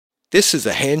This is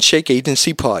a Handshake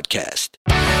Agency podcast.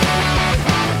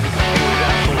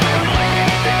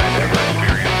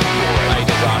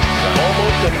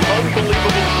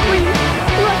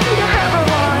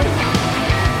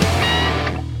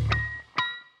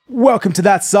 Welcome to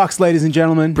That Sucks, ladies and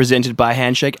gentlemen. Presented by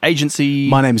Handshake Agency.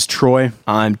 My name is Troy.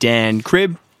 I'm Dan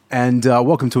Cribb. And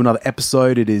welcome to another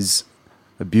episode. It is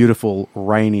a beautiful,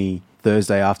 rainy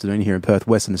Thursday afternoon here in Perth,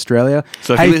 Western Australia.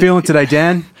 So how are you feeling today,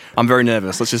 Dan? I'm very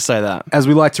nervous. Let's just say that. As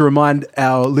we like to remind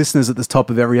our listeners at the top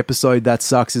of every episode, That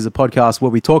Sucks is a podcast where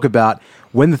we talk about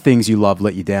when the things you love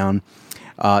let you down.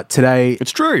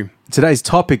 It's true. Today's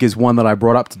topic is one that I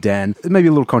brought up to Dan. It may be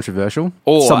a little controversial.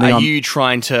 Or are you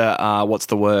trying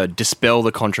to, dispel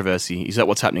the controversy? Is that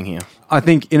what's happening here? I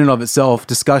think in and of itself,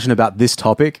 discussion about this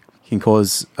topic can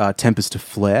cause tempers to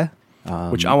flare.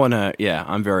 Which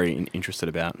I'm very interested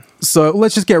about. So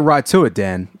let's just get right to it,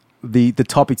 Dan. The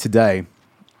topic today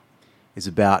is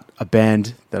about a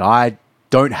band that I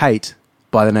don't hate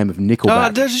by the name of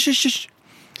Nickelback.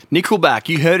 Nickelback,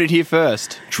 you heard it here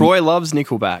first. Troy loves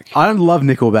Nickelback. I don't love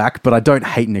Nickelback, but I don't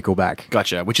hate Nickelback.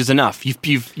 Gotcha, which is enough.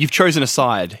 You've chosen a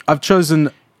side. I've chosen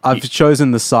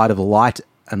the side of light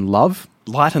and love.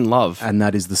 Light and love. And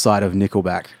that is the side of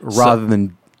Nickelback, rather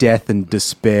than death and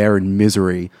despair and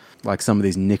misery like some of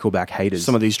these Nickelback haters.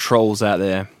 Some of these trolls out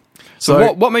there.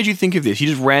 So what made you think of this? You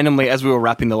just randomly, as we were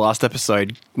wrapping the last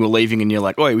episode, we were leaving and you're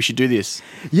like, "Oh, we should do this."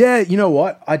 Yeah, you know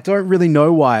what? I don't really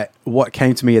know what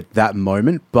came to me at that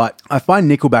moment, but I find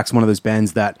Nickelback's one of those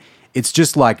bands that it's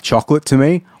just like chocolate to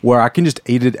me, where I can just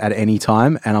eat it at any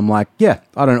time, and I'm like, yeah,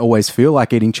 I don't always feel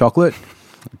like eating chocolate.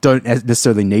 Don't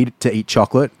necessarily need to eat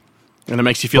chocolate. And it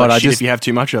makes you feel like shit if you have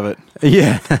too much of it.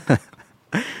 Yeah.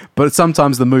 But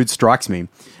sometimes the mood strikes me.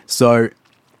 So,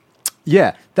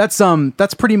 yeah, that's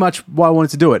pretty much why I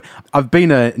wanted to do it. I've been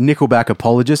a Nickelback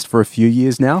apologist for a few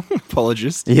years now.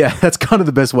 Apologist? Yeah, that's kind of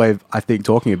the best way of, I think,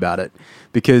 talking about it.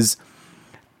 Because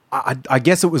I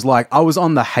guess it was like I was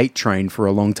on the hate train for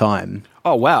a long time.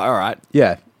 Oh, wow, all right.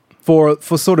 Yeah, for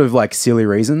sort of like silly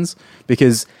reasons.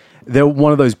 Because they're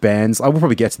one of those bands, I will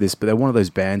probably get to this, but they're one of those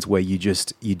bands where you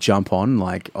jump on,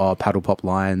 like, Paddle Pop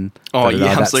Lion. Oh,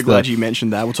 yeah, I'm so glad you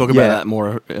mentioned that. We'll talk about that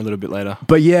more a little bit later.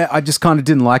 But yeah, I just kind of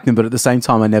didn't like them, but at the same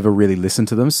time, I never really listened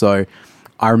to them. So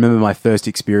I remember my first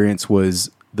experience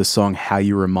was the song How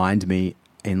You Remind Me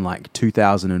in like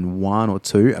 2001 or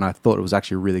 2, and I thought it was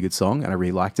actually a really good song, and I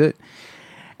really liked it.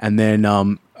 And then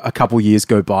a couple years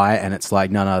go by, and it's like,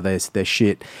 no, they're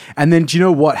shit. And then do you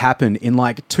know what happened? In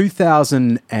like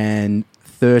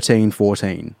 2013,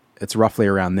 14, it's roughly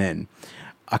around then,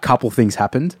 a couple things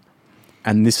happened,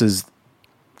 and this is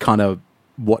kind of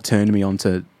what turned me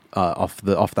onto off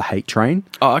the hate train.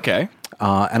 Oh, okay.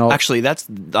 And actually,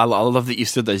 I love that you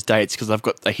said those dates, because I've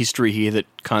got a history here that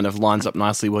kind of lines up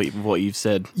nicely with what you've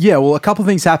said. Yeah, well, a couple of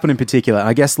things happened in particular.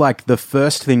 I guess like the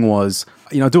first thing was,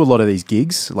 I do a lot of these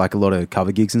gigs, like a lot of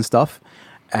cover gigs and stuff.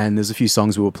 And there's a few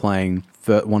songs we were playing,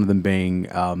 one of them being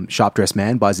Sharp Dressed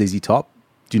Man by ZZ Top.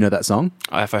 Do you know that song?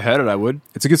 If I heard it, I would.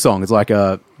 It's a good song. It's like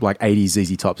 80s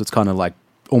ZZ Top. So it's kind of like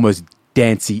almost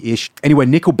dancey-ish. Anyway,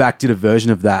 Nickelback did a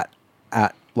version of that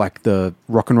at like the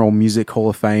Rock and Roll Music Hall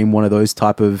of Fame, one of those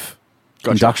type of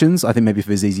inductions, I think maybe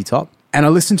for ZZ Top. And I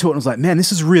listened to it and I was like, man,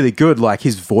 this is really good. Like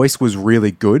his voice was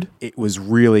really good. It was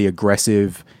really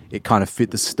aggressive. It kind of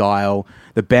fit the style.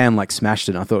 The band like smashed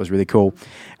it and I thought it was really cool.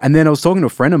 And then I was talking to a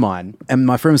friend of mine and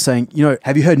my friend was saying,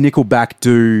 have you heard Nickelback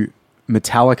do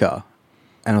Metallica?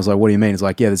 And I was like, what do you mean? It's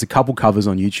like, yeah, there's a couple covers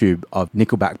on YouTube of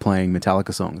Nickelback playing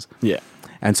Metallica songs. Yeah.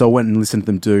 And so I went and listened to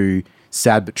them do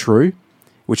Sad But True,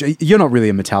 which you're not really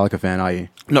a Metallica fan, are you?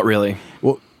 Not really.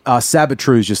 Well, Sad But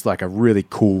True is just like a really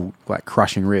cool, like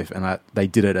crushing riff. And they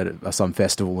did it at some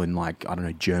festival in like, I don't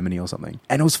know, Germany or something.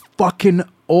 And it was fucking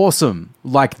awesome.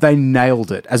 Like they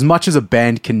nailed it. As much as a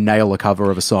band can nail a cover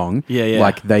of a song,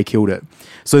 like they killed it.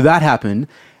 So that happened.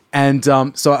 And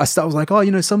so I was like,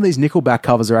 some of these Nickelback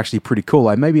covers are actually pretty cool.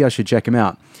 Like maybe I should check them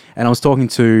out. And I was talking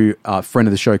to a friend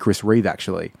of the show, Chris Reeve,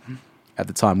 actually, at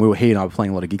the time. He and I were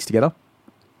playing a lot of gigs together.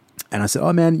 And I said,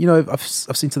 oh man, I've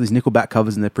seen some of these Nickelback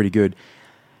covers and they're pretty good.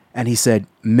 And he said,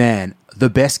 man, the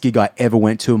best gig I ever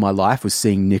went to in my life was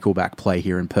seeing Nickelback play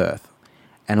here in Perth.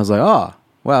 And I was like, oh,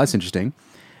 wow, that's interesting.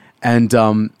 And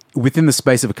within the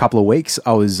space of a couple of weeks,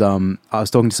 I was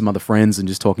talking to some other friends and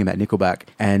just talking about Nickelback.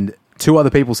 And 2 other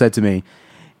people said to me,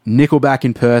 Nickelback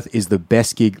in Perth is the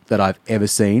best gig that I've ever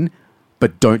seen,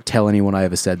 but don't tell anyone I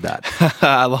ever said that.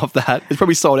 I love that. It's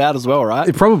probably sold out as well, right?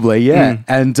 It probably, yeah.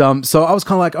 And so I was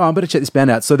kind of like, I better check this band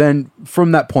out. So then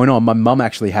from that point on, my mum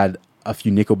actually had a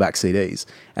few Nickelback CDs.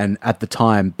 And at the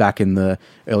time, back in the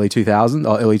early 2000s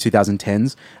or early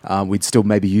 2010s, we'd still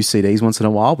maybe use CDs once in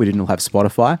a while. We didn't have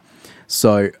Spotify.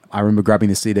 So I remember grabbing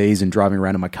the CDs and driving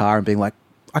around in my car and being like,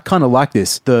 I kind of like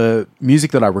this. The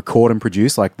music that I record and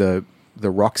produce, like the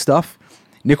rock stuff,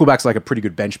 Nickelback's like a pretty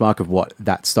good benchmark of what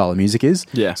that style of music is.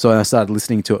 Yeah. So I started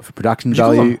listening to it for production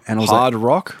value. And I was hard like,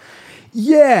 rock?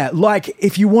 yeah, like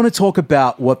if you want to talk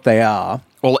about what they are,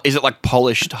 Or is it like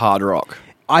polished hard rock?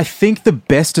 I think the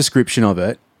best description of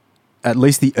it, at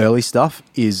least the early stuff,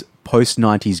 is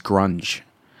post-90s grunge.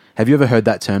 Have you ever heard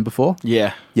that term before?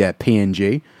 Yeah. Yeah,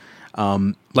 PNG.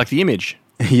 Like the image.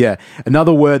 Yeah.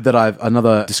 Another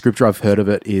descriptor I've heard of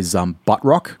it is butt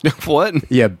rock.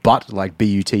 What? Yeah, butt, like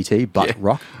B-U-T-T, butt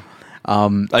rock. I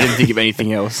didn't think of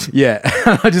anything else. Yeah.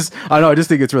 I just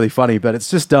think it's really funny, but it's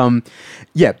just,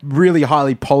 really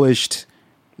highly polished,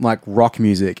 like rock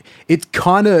music. It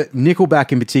kind of,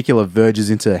 Nickelback in particular, verges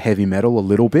into heavy metal a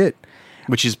little bit.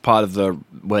 Which is part of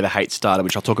where the hate started,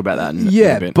 which I'll talk about that in a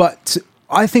Yeah, bit. but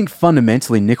I think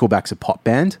fundamentally Nickelback's a pop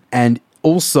band. And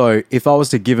also, if I was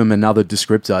to give them another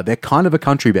descriptor, they're kind of a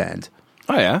country band.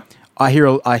 Oh, yeah? I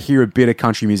hear a bit of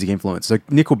country music influence. So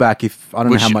Nickelback, I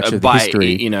don't know how much of the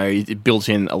history... it built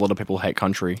in a lot of people hate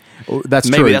country. That's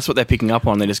Maybe true. that's what they're picking up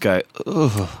on. They just go,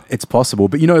 ugh. It's possible.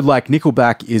 But like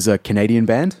Nickelback is a Canadian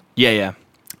band. Yeah.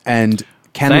 And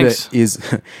Canada Thanks.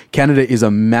 Canada is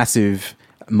a massive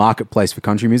marketplace for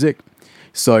country music.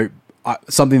 So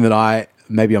something that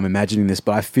maybe I'm imagining this,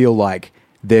 but I feel like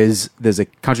there's a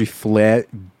country flair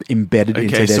embedded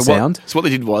into their sound. So what they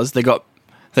did was they got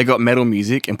metal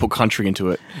music and put country into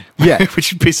it. Yeah.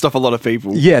 Which pissed off a lot of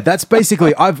people. Yeah, that's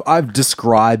basically I've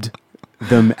described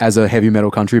them as a heavy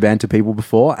metal country band to people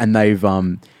before, and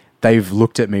they've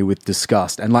looked at me with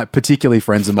disgust, and like particularly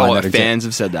friends of mine. Fans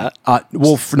have said that.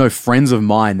 Friends of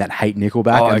mine that hate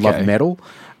Nickelback and love metal.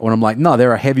 When I'm like, no,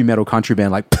 they're a heavy metal country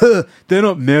band. Like, they're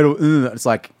not metal. It's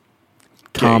like,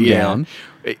 calm down.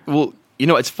 Well,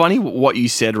 it's funny what you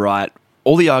said, right?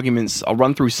 All the arguments, I'll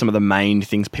run through some of the main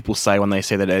things people say when they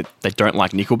say that they don't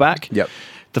like Nickelback. Yep.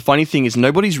 The funny thing is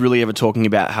nobody's really ever talking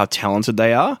about how talented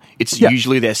they are. It's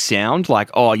usually their sound,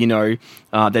 like,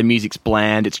 their music's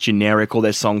bland, it's generic, all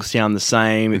their songs sound the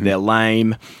same, they're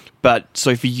lame. But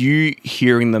so for you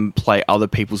hearing them play other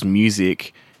people's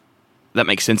music, that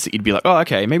makes sense that you'd be like, oh,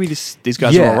 okay, maybe these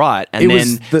guys are all right. And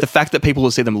then the fact that people who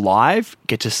see them live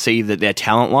get to see that their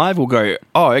talent live will go,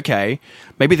 oh, okay,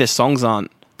 maybe their songs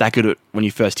aren't that good when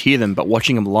you first hear them, but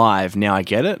watching them live, now I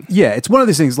get it. Yeah, it's one of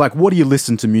those things, like, what do you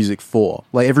listen to music for?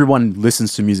 Like, everyone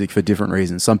listens to music for different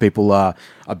reasons. Some people are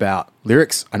about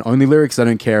lyrics and only lyrics. They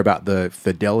don't care about the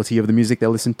fidelity of the music they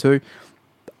listen to.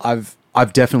 I've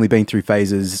definitely been through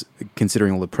phases,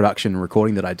 considering all the production and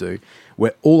recording that I do,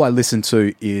 where all I listen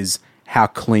to is how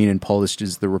clean and polished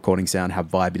is the recording sound, how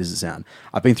vibey does it sound.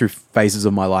 I've been through phases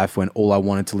of my life when all I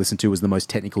wanted to listen to was the most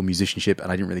technical musicianship,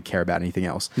 and I didn't really care about anything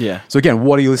else. Yeah. So again,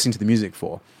 what are you listening to the music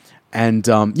for? And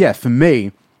for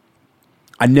me,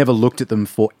 I never looked at them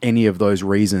for any of those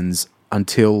reasons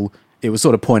until it was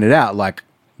sort of pointed out, like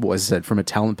what I said, from a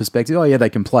talent perspective, oh yeah, they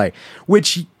can play.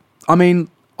 Which, I mean,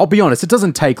 I'll be honest, it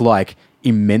doesn't take like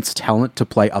immense talent to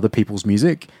play other people's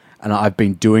music. And I've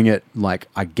been doing it, like,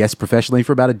 I guess professionally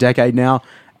for about a decade now.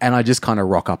 And I just kind of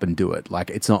rock up and do it.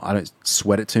 Like, I don't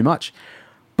sweat it too much.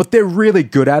 But they're really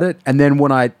good at it. And then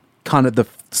when the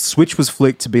switch was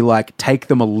flicked to be like, take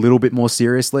them a little bit more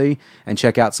seriously and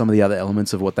check out some of the other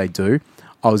elements of what they do,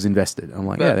 I was invested. I'm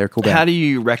like, yeah, they're a cool band. How do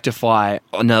you rectify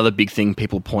another big thing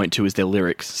people point to is their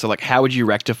lyrics? So, like, how would you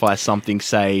rectify something,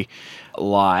 say,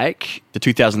 like the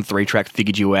 2003 track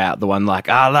Figured You Out, the one like,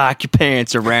 I like your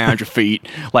pants around your feet.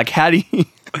 Like, how do you...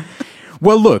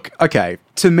 Well, look, okay,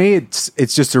 to me, it's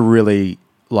just a really,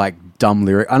 like, dumb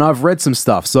lyric. And I've read some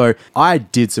stuff. So I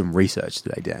did some research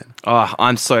today, Dan. Oh, you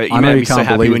made me so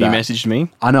happy when you messaged me.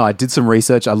 I know, I did some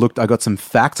research. I got some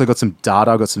facts, I got some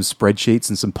data, I got some spreadsheets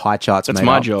and some pie charts. That's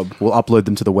my job. We'll upload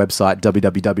them to the website,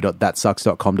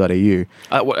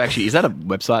 www.thatsucks.com.au. Actually, is that a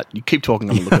website? You keep talking,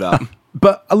 I'm going to look it up.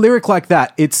 But a lyric like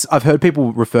that, I've heard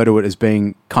people refer to it as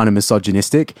being kind of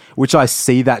misogynistic, which I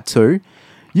see that too.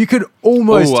 You could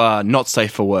almost... not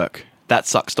safe for work.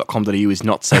 Thatsucks.com.au is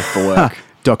not safe for work.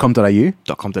 .com.au?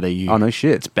 .com.au. Oh, no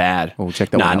shit. It's bad. We'll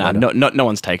check that one out. No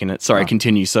one's taken it. Sorry,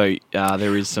 continue. So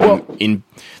there is some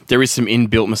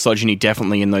inbuilt misogyny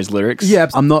definitely in those lyrics. Yeah,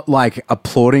 I'm not like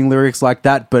applauding lyrics like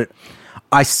that, but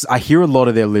I hear a lot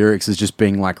of their lyrics as just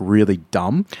being like really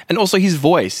dumb. And also his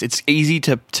voice. It's easy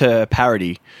to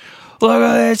parody. Look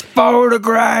at this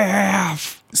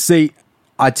photograph. See,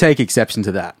 I take exception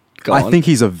to that. I think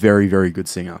he's a very, very good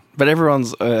singer. But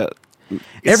everyone's...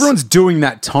 Everyone's doing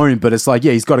that tone, but it's like,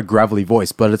 yeah, he's got a gravelly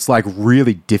voice, but it's like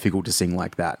really difficult to sing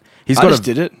like that. I just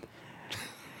did it.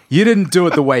 You didn't do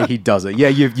it the way he does it. Yeah,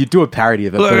 you do a parody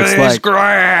of it, but it's like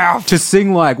graph. to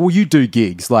sing like, well, you do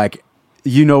gigs, like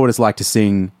you know what it's like to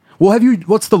sing. Well,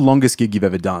 what's the longest gig you've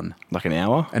ever done? Like an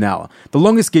hour? An hour. The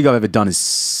longest gig I've ever done is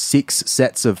 6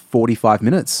 sets of 45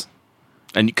 minutes.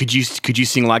 And could you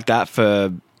sing like that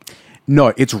for...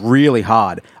 No, it's really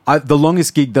hard. The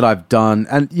longest gig that I've done,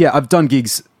 and yeah, I've done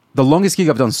gigs, the longest gig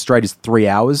I've done straight is 3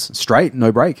 hours straight,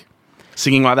 no break.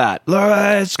 Singing like that?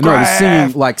 Let's No, the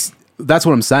singing, like, that's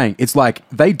what I'm saying. It's like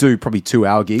they do probably 2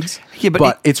 hour gigs, yeah,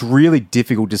 but it's really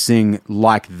difficult to sing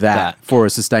like that for a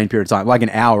sustained period of time, like an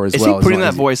hour as well. Is he putting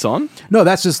that voice on? No,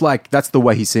 that's just like, that's the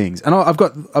way he sings. And I've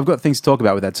got things to talk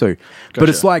about with that too. Gotcha. But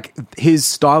it's like his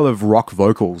style of rock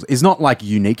vocals is not like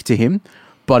unique to him,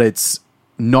 but it's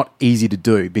not easy to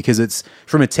do because it's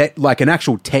from like an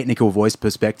actual technical voice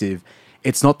perspective.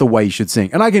 It's not the way you should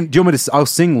sing. And I'll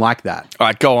sing like that. All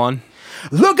right, go on.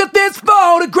 Look at this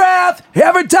photograph.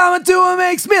 Every time I do it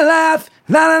makes me laugh.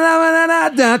 La la la la la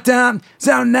da da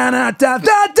da da da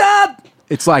da da.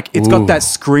 It's like it's got that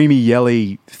screamy,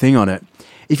 yelly thing on it.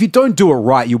 If you don't do it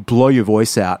right, you'll blow your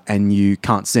voice out and you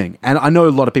can't sing. And I know a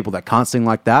lot of people that can't sing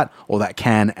like that or that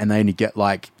can, and they only get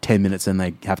like 10 minutes and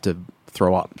they have to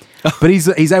throw up. But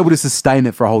he's able to sustain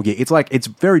it for a whole year. It's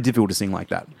very difficult to sing like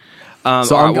that.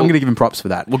 So I'm going to give him props for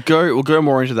that. We'll go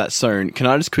more into that soon. Can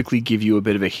I just quickly give you a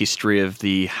bit of a history of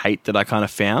the hate that I kind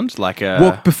of found?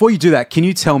 Well, before you do that, can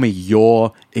you tell me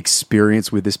your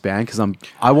experience with this band? Because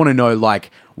I want to know,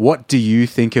 like, what do you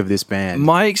think of this band?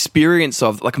 My experience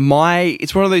of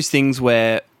it's one of those things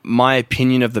where my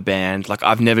opinion of the band, like,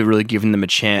 I've never really given them a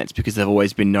chance because they've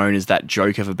always been known as that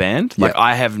joke of a band. Like,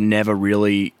 I have never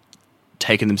really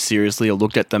taken them seriously or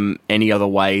looked at them any other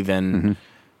way than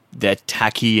they're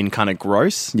tacky and kind of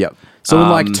gross. Yep. So in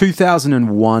like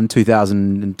 2001,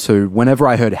 2002, whenever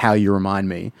I heard How You Remind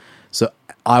Me, so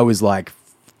I was like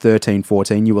 13,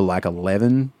 14, you were like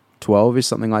 11, 12-ish,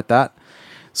 something like that.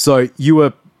 So you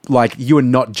were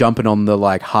not jumping on the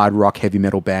like hard rock, heavy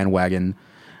metal bandwagon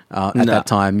at that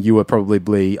time. You were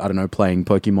probably, I don't know, playing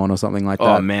Pokemon or something like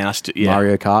that. Oh man,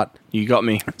 Mario Kart. You got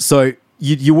me. So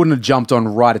you wouldn't have jumped on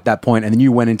right at that point, and then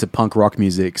you went into punk rock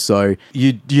music. So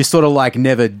you sort of like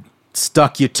never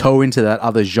stuck your toe into that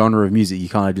other genre of music. You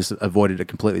kind of just avoided it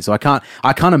completely. So I can't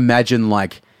imagine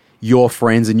like your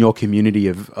friends and your community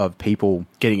of people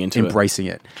getting into embracing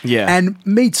it. Yeah, and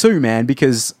me too, man,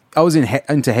 because I was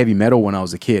into heavy metal when I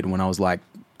was a kid, when I was like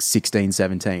 16,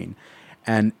 17.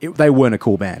 And they weren't a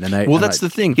cool band, and that's the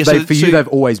thing. Yeah, they've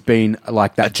always been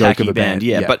like that joke of a band.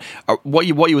 Yeah. But what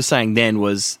you were saying then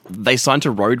was they signed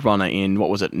to Roadrunner in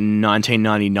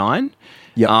 1999.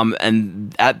 Yeah.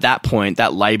 And at that point,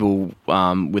 that label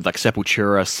with like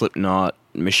Sepultura, Slipknot,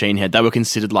 Machine Head, they were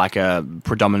considered like a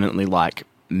predominantly like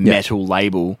metal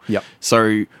label. Yep.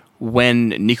 So when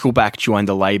Nickelback joined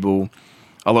the label,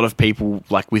 a lot of people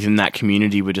like within that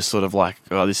community were just sort of like,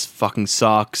 oh, this fucking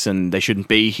sucks and they shouldn't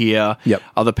be here. Yep.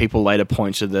 Other people later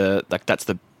point to that's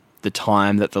the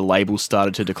time that the label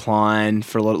started to decline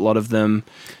for a lot of them.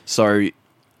 So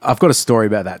I've got a story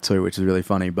about that too, which is really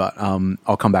funny, but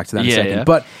I'll come back to that in a second. Yeah.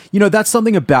 But, that's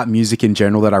something about music in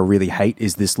general that I really hate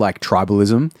is this like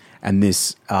tribalism and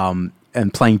this and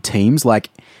playing teams.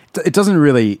 Like it doesn't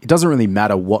really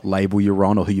matter what label you're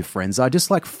on or who your friends are.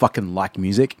 Just like fucking like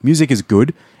music. Music is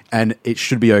good and it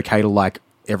should be okay to like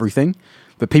everything,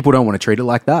 but people don't want to treat it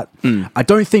like that. I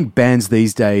don't think bands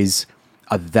these days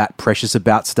are that precious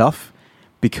about stuff,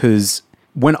 because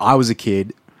when I was a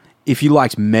kid, if you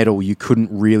liked metal, you couldn't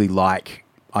really like,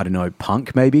 I don't know,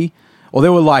 punk maybe. Or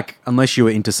there were like, unless you were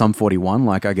into Sum 41,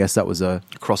 like I guess that was a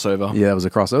crossover. Yeah, that was a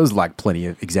crossover. There was like plenty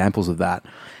of examples of that.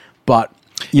 But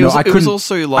I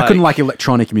couldn't like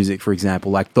electronic music, for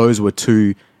example. Like those were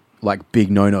two like big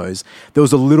no-nos. There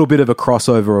was a little bit of a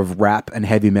crossover of rap and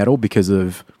heavy metal because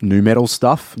of nu metal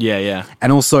stuff. Yeah.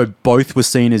 And also both were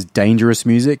seen as dangerous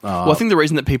music. Well, I think the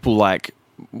reason that people like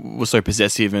were so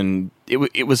possessive, and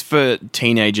it was for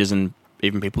teenagers and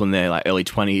even people in their like early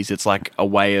 20s. It's like a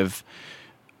way of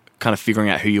kind of figuring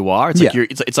out who you are. It's like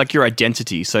it's like your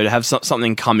identity. So to have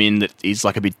something come in that is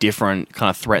like a bit different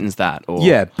kind of threatens that.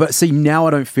 Yeah, but see, now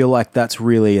I don't feel like that's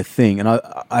really a thing. And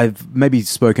I've maybe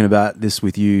spoken about this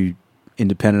with you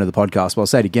independent of the podcast, but I'll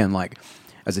say it again. Like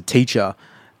as a teacher,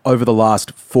 over the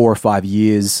last 4 or 5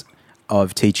 years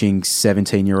of teaching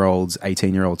 17-year-olds,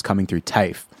 18-year-olds coming through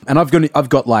TAFE, and I've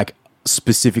got like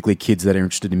specifically kids that are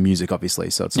interested in music,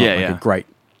 obviously. So it's not a great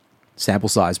sample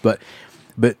size, but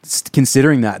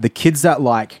considering that, the kids that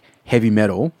like heavy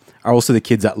metal are also the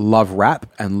kids that love rap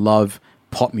and love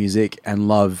pop music and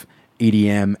love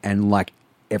EDM and like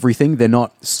everything. They're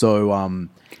not so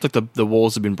It's like the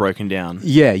walls have been broken down.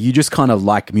 yeah, you just kind of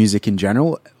like music in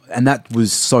general, and that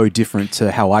was so different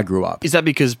to how I grew up. Is that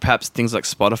because perhaps things like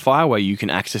Spotify, where you can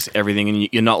access everything, and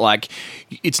you're not like,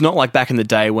 it's not like back in the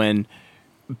day when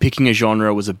picking a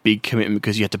genre was a big commitment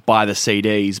because you had to buy the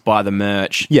CDs, buy the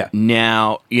merch. Yeah.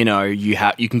 Now, you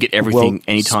can get everything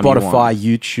anytime Spotify,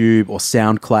 you want. YouTube, or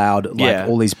SoundCloud, like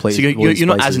all these places. So you're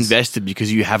not as invested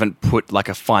because you haven't put like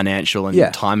a financial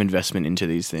and time investment into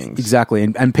these things. Exactly.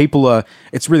 And people are,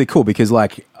 it's really cool because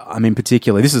like, I mean,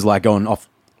 particularly, this is like going off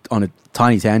on a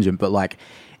tiny tangent, but like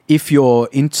if you're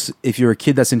a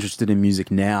kid that's interested in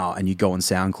music now and you go on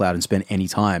SoundCloud and spend any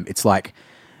time, it's like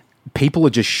people are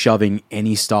just shoving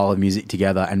any style of music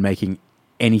together and making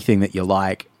anything that you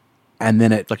like. And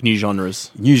then it Like new genres,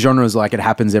 like it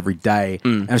happens every day.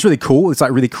 And it's really cool. It's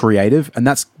like really creative. And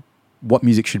that's what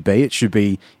music should be. It should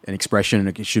be an expression.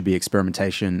 It should be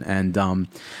experimentation. And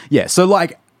so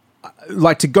like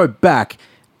to go back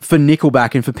for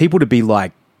Nickelback and for people to be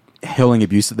like hurling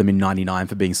abuse at them in 99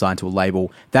 for being signed to a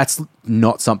label, that's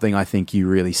not something I think you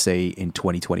really see in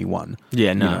 2021.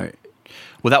 Yeah, no. You know?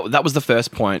 Well, that was the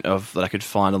first point that I could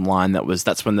find online.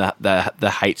 That's when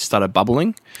the hate started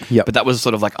bubbling. Yep. But that was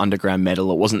sort of like underground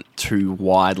metal. It wasn't too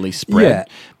widely spread.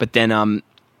 Yeah. But then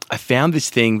I found this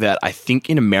thing that I think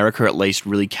in America at least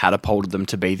really catapulted them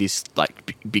to be this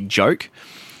like big joke.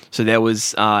 So there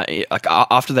was like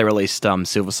after they released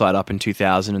Silver Side Up in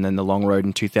 2000 and then The Long Road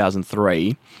in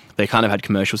 2003, they kind of had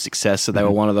commercial success. So they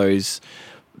were one of those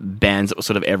bands that were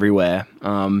sort of everywhere.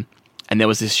 And there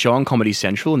was this show on Comedy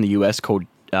Central in the US called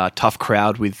Tough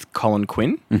Crowd with Colin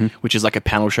Quinn, which is like a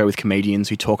panel show with comedians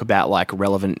who talk about like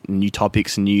relevant new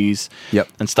topics and news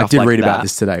and stuff like that. I did read about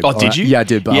this today. Oh, did you? Yeah, I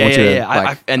did, but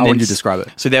I want you to describe it.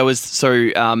 So there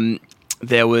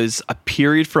was a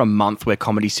period for a month where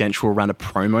Comedy Central ran a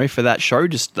promo for that show,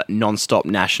 just non-stop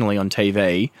nationally on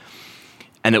TV.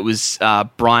 And it was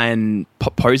Brian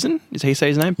Posen, is he say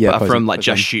his name? Yeah, from like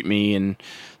Posen. Just Shoot Me and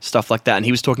stuff like that. And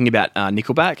he was talking about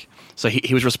Nickelback. So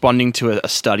he was responding to a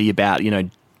study about,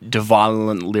 do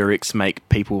violent lyrics make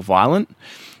people violent?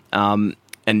 And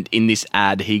in this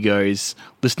ad, he goes,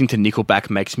 listening to Nickelback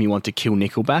makes me want to kill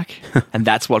Nickelback. And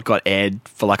that's what got aired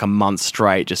for like a month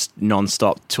straight, just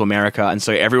nonstop to America. And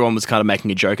so everyone was kind of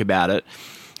making a joke about it.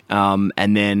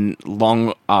 And then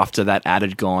long after that ad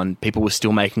had gone, people were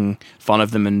still making fun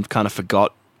of them and kind of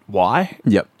forgot why.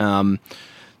 Yep.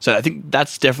 So I think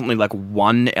that's definitely like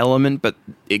one element, but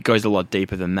it goes a lot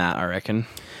deeper than that, I reckon.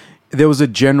 There was a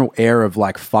general air of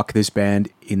like, fuck this band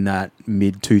in that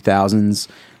mid 2000s.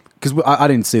 Because I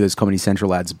didn't see those Comedy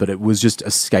Central ads, but it was just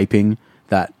escaping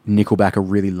that Nickelback are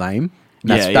really lame.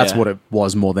 That's what it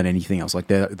was more than anything else. Like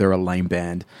they're a lame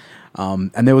band.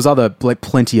 And there was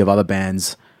plenty of other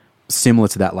bands similar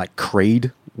to that, like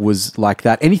Creed was like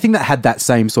that. Anything that had that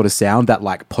same sort of sound, that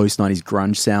like post-90s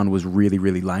grunge sound, was really,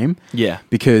 really lame. Yeah.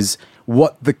 Because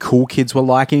what the cool kids were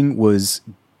liking was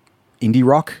indie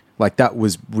rock. Like that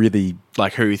was really...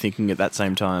 Like who are you thinking at that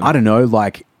same time? I don't know,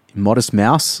 like Modest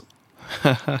Mouse.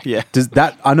 Yeah. Does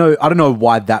that... I don't know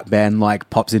why that band like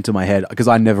pops into my head because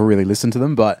I never really listened to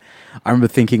them, but I remember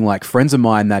thinking like friends of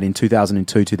mine that in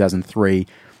 2002, 2003...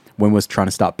 when we was trying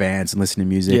to start bands and listening to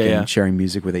music and sharing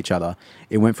music with each other,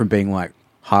 it went from being like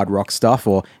hard rock stuff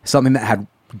or something that had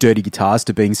dirty guitars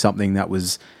to being something that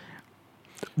was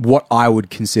what I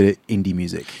would consider indie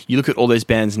music. You look at all those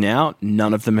bands now,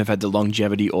 none of them have had the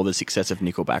longevity or the success of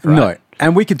Nickelback, right? No.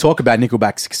 And we can talk about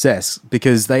Nickelback's success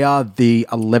because they are the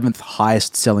 11th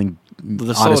highest selling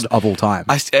artist of all time.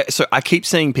 So I keep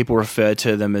seeing people refer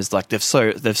to them as like they've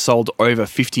sold over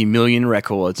 50 million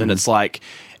records, and it's like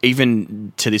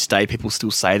even to this day people still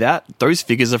say that. Those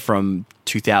figures are from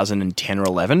 2010 or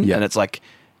 11, and it's like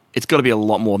it's got to be a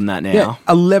lot more than that now. Yeah,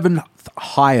 11th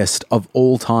highest of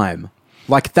all time.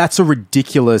 Like that's a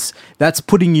ridiculous. That's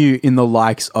putting you in the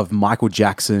likes of Michael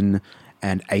Jackson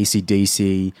and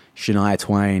AC/DC, Shania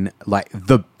Twain, like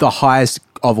the highest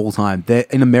of all time.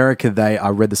 In America, I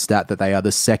read the stat that they are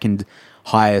the second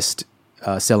highest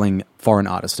selling foreign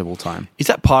artist of all time. Is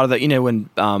that part of that?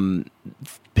 When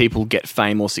people get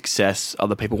fame or success,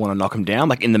 other people want to knock them down.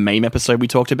 Like in the meme episode we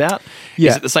talked about.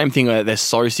 Yeah. Is it the same thing where they're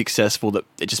so successful that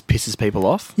it just pisses people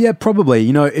off? Yeah, probably.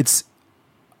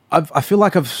 I feel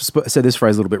like I've said this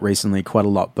phrase a little bit recently, quite a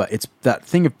lot, but it's that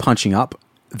thing of punching up.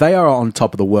 They are on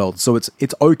top of the world, so it's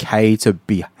okay to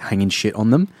be hanging shit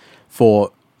on them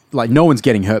for, like, no one's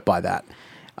getting hurt by that.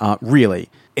 Really,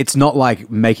 it's not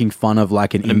like making fun of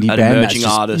like an indie band, emerging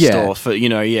artist, or for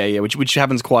which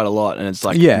happens quite a lot, and it's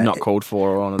like not called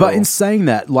for or on. But in saying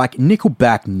that, like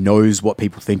Nickelback knows what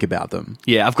people think about them.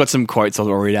 Yeah, I've got some quotes I'll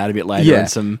read out a bit later, and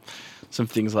some some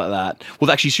things like that.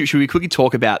 Well, actually, should we quickly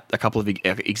talk about a couple of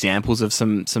examples of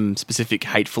some specific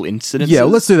hateful incidents? Yeah,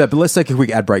 well, let's do that, but let's take a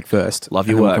quick ad break first. Love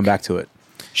your and then work. We'll come back to it.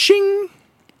 Shing!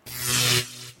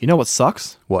 You know what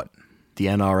sucks? What? The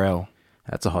NRL.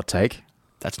 That's a hot take.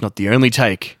 That's not the only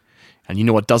take. And you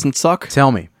know what doesn't suck?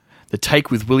 Tell me. The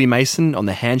Take with Willie Mason on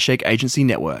the Handshake Agency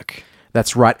Network.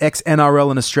 That's right. Ex-NRL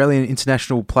and Australian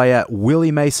international player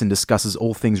Willie Mason discusses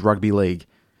all things rugby league.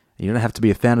 You don't have to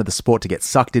be a fan of the sport to get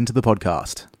sucked into the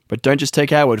podcast. But don't just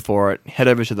take our word for it. Head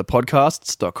over to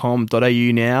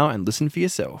thepodcasts.com.au now and listen for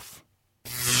yourself.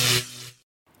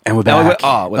 And we're back.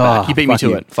 We're back. You beat me to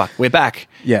you. it. Fuck, we're back.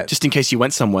 Yeah. Just in case you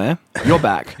went somewhere, you're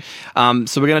back.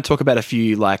 So we're going to talk about a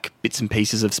few like bits and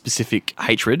pieces of specific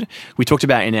hatred. We talked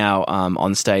about in our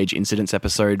on-stage incidents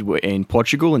episode in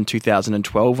Portugal in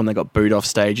 2012 when they got booed off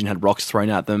stage and had rocks thrown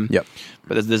at them. Yep.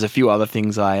 But there's a few other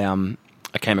things I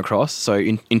came across. So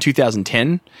in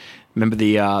 2010, remember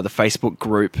the Facebook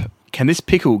group, Can This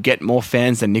Pickle Get More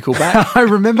Fans Than Nickelback? I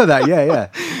remember that. Yeah.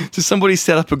 So somebody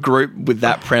set up a group with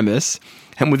that premise,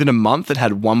 and within a month it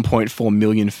had 1.4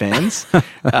 million fans.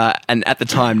 And at the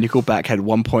time, Nickelback had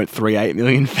 1.38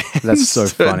 million fans. That's so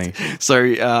funny.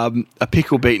 So a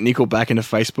pickle beat Nickelback in a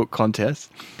Facebook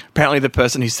contest. Apparently the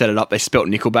person who set it up, they spelt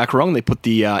Nickelback wrong. They put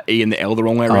the E and the L the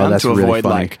wrong way around that's to really avoid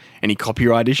funny. like any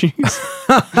copyright issues.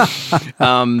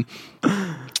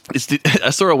 I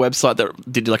saw a website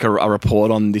that did like a report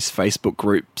on this Facebook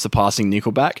group surpassing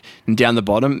Nickelback, and down the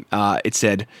bottom it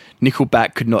said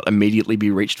Nickelback could not immediately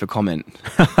be reached for comment.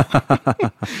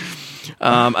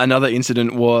 Another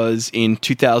incident was in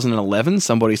 2011.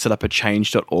 Somebody set up a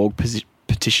change.org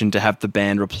petition to have the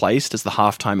band replaced as the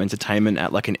halftime entertainment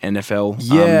at like an NFL.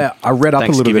 Yeah, I read up a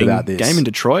little bit Thanksgiving about this. game in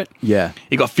Detroit. Yeah.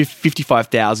 It got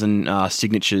 55,000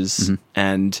 signatures,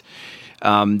 and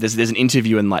there's an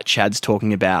interview and like Chad's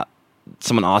talking about.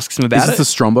 Someone asks him about Is it.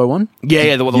 this the Strombo one?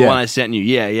 Yeah, the one I sent you.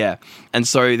 Yeah. And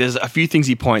so there's a few things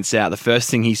he points out. The first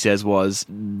thing he says was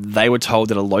they were told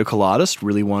that a local artist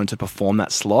really wanted to perform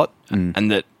that slot, and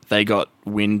that they got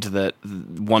wind that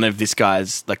one of this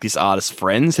guy's, like this artist's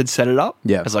friends had set it up.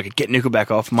 Yeah. As like, get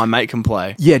Nickelback off, my mate can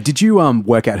play. Yeah, did you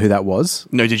work out who that was?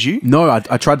 No, did you? No,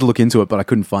 I tried to look into it, but I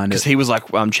couldn't find Because it. he was like,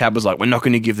 Chad was like, we're not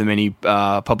going to give them any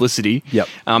publicity. Yep.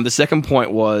 The second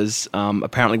point was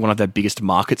apparently one of their biggest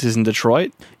markets is in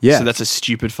Detroit. Yeah. So that's a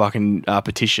stupid fucking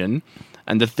petition.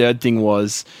 And the third thing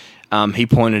was he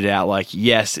pointed out, like,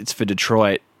 yes, it's for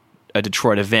Detroit, a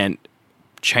Detroit event.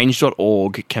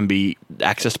 Change.org can be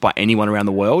accessed by anyone around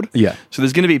the world. Yeah. So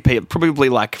there's going to be probably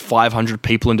like 500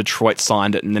 people in Detroit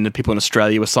signed it, and then the people in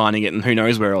Australia were signing it, and who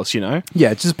knows where else, you know?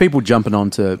 Yeah, it's just people jumping on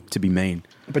to be mean.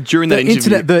 But during that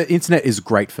interview... The internet is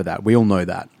great for that. We all know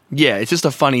that. Yeah, it's just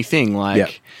a funny thing. Like, Yeah.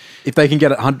 If they can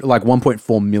get like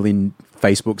 1.4 million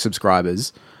Facebook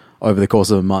subscribers over the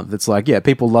course of a month, it's like, yeah,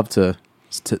 people love to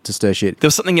stir shit. there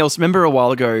was something else. Remember a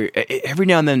while ago, every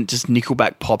now and then just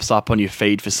Nickelback pops up on your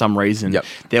feed for some reason. Yep.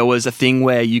 There was a thing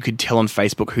where you could tell on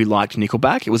Facebook who liked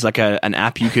Nickelback. It was like an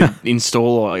app you could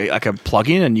install, or like a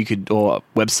plugin, or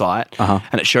a website,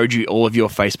 and it showed you all of your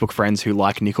Facebook friends who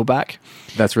like Nickelback.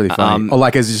 That's really funny. Or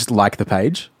like as just like the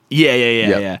page.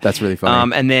 Yeah. That's really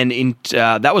funny. And then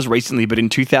that was recently, but in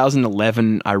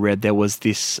 2011, I read there was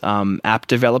this app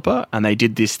developer, and they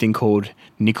did this thing called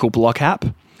Nickel Block app,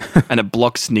 and it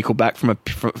blocks Nickelback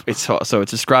so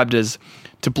it's described as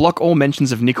to block all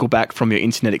mentions of Nickelback from your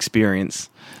internet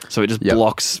experience. So it just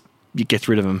blocks, it gets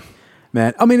rid of them.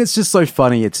 Man, I mean, it's just so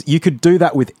funny. You could do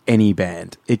that with any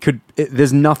band.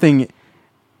 There's nothing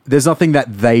that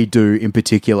they do in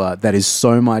particular that is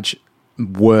so much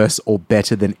worse or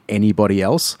better than anybody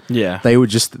else. Yeah. They were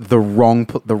just the wrong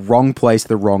place,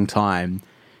 the wrong time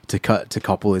to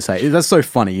couple this hate. That's so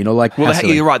funny, you know, like... Well,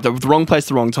 you're right, the wrong place,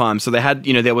 the wrong time. So they had,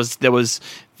 you know, there was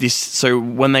this... So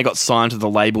when they got signed to the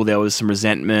label, there was some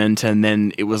resentment, and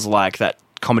then it was like that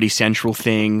Comedy Central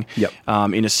thing. Yep.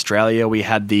 In Australia, we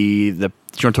had the... Do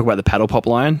you want to talk about the Paddle Pop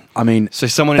line? I mean, so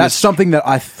someone that's something that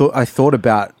I thought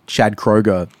about Chad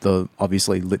Kroger,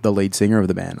 the lead singer of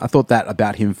the band. I thought that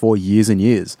about him for years and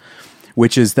years,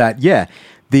 which is that, yeah...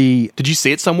 Did you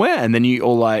see it somewhere? And then you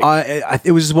all like...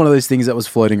 it was just one of those things that was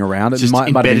floating around. Just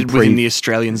embedded within the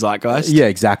Australian zeitgeist? Yeah,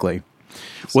 exactly.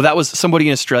 Well, that was... Somebody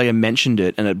in Australia mentioned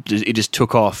it, and it just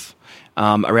took off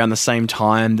around the same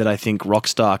time that I think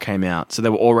Rockstar came out. So they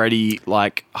were already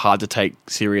like hard to take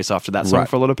serious after that song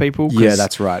for a lot of people. Yeah,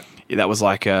 that's right. That was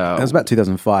like... that was about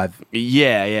 2005.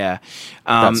 Yeah.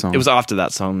 It was after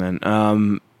that song then.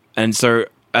 And so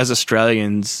as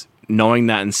Australians... knowing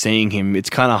that and seeing him, it's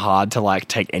kind of hard to like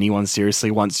take anyone seriously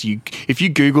if you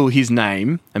Google his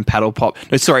name and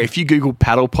if you Google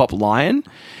Paddle Pop Lion,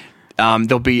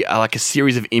 there'll be like a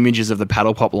series of images of the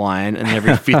paddle pop lion, and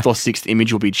every fifth or sixth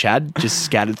image will be Chad just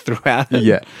scattered throughout it.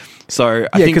 Yeah. So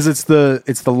I think because it's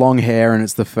the long hair and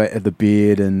it's the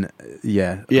beard and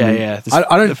yeah. Yeah.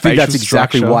 I don't The think that's facial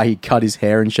exactly structure. why he cut his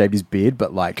hair and shaved his beard,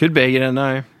 but like Could be, you don't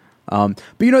know. but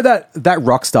you know that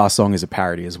Rockstar song is a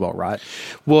parody as well, right?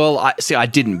 Well, I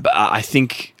didn't, but I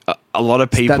think a lot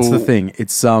of people. That's the thing.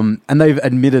 It's and they've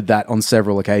admitted that on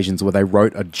several occasions where they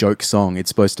wrote a joke song. It's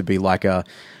supposed to be like a,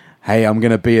 hey, I'm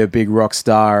going to be a big rock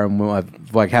star and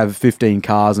we'll have 15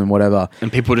 cars and whatever.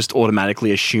 And people just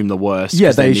automatically assume the worst. Yeah,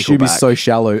 'cause they they're assume he's Nickelback. so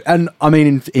shallow. And I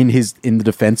mean, in the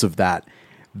defense of that,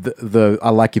 the I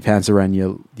like your pants around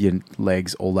your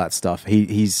legs, all that stuff.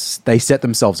 They set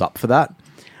themselves up for that.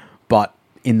 But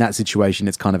in that situation,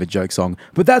 it's kind of a joke song.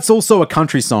 But that's also a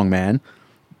country song, man.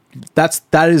 That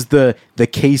is the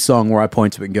key song where I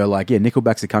point to it and go like, yeah,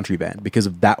 Nickelback's a country band because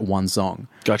of that one song.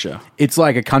 Gotcha. It's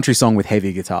like a country song with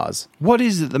heavy guitars. What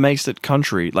is it that makes it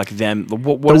country? Like them?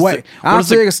 What The is way what is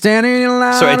the- standing in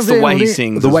line. So it's the way he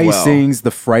sings The as way well. he sings,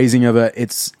 the phrasing of it.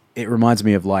 It reminds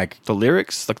me of like, the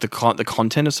lyrics, like the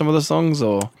content of some of the songs,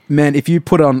 or man, if you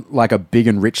put on like a Big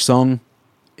and Rich song,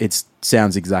 it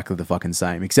sounds exactly the fucking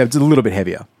same, except it's a little bit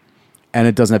heavier. And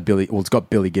it doesn't have it's got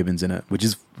Billy Gibbons in it, which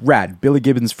is rad. Billy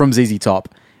Gibbons from ZZ Top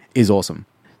is awesome.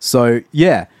 So,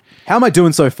 yeah. How am I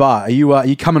doing so far? Are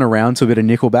you coming around to a bit of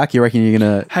Nickelback? You reckon you're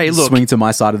going to swing to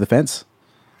my side of the fence?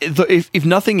 if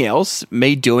nothing else,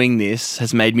 me doing this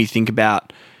has made me think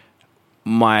about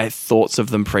my thoughts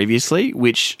of them previously,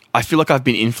 which I feel like I've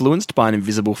been influenced by an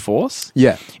invisible force.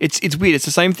 Yeah. It's weird. It's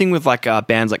the same thing with like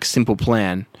bands like Simple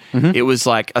Plan. Mm-hmm. It was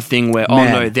like a thing where,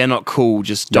 Man. oh no, they're not cool.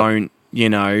 Just don't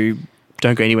go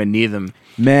anywhere near them.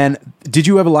 Man, did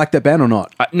you ever like that band or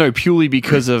not? No, purely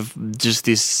because of just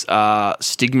this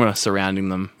stigma surrounding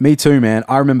them. Me too, man.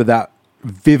 I remember that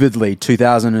vividly,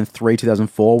 2003,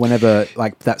 2004, whenever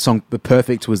like that song The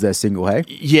Perfect was their single, hey?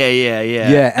 Yeah.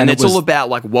 Yeah, and and it's it was- all about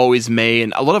like woe is me,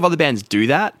 and a lot of other bands do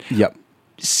that. Yep.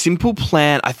 Simple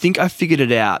Plan, I think I figured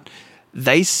it out.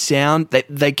 They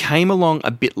came along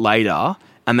a bit later,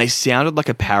 and they sounded like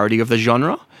a parody of the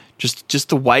genre. Just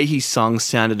the way he sung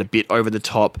sounded a bit over the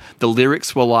top. The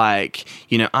lyrics were like,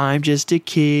 I'm just a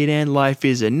kid and life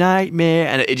is a nightmare.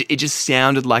 And it just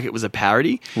sounded like it was a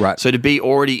parody. Right. So to be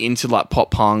already into like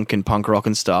pop punk and punk rock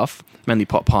and stuff, mainly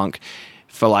pop punk,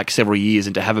 for like several years,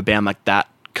 and to have a band like that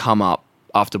come up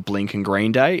after Blink and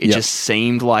Green Day, it Yep. just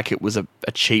seemed like it was a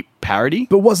cheap parody.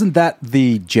 But wasn't that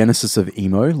the genesis of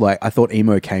emo? Like, I thought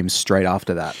emo came straight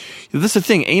after that. That's the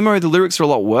thing. Emo, the lyrics are a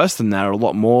lot worse than that, or a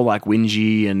lot more like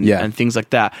whingy and things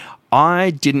like that. I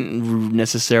didn't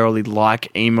necessarily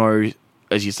like emo,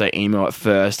 as you say, emo at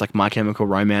first, like My Chemical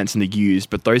Romance and The Used,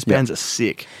 but those bands are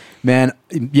sick. Man,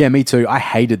 yeah, me too. I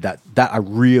hated that. I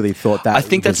really thought that. I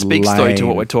think that was speaks though to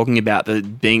what lame. we're talking about. The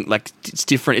being like it's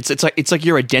different. It's like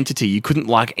your identity. You couldn't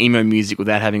like emo music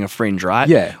without having a fringe, right?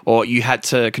 Yeah. Or you had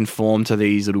to conform to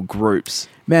these little groups.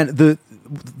 Man, the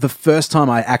first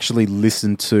time I actually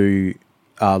listened to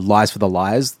Lies for the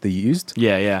Liars, The Used,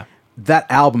 Yeah. that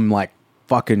album like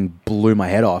fucking blew my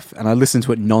head off, and I listened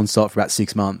to it nonstop for about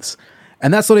 6 months.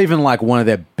 And that's not even like one of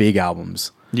their big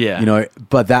albums. Yeah.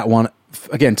 But that one,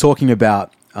 again, talking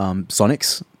about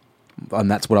Sonics,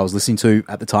 and that's what I was listening to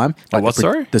at the time. Like what,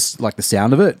 sorry? Like the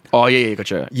sound of it. Oh yeah,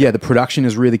 gotcha. Yeah, the production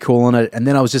is really cool on it. And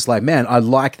then I was just like, man, I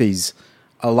like these.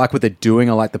 I like what they're doing.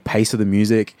 I like the pace of the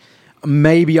music.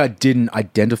 Maybe I didn't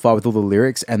identify with all the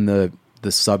lyrics and the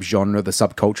subgenre, the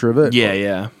subculture of it.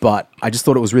 Yeah. But I just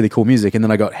thought it was really cool music, and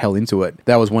then I got hell into it.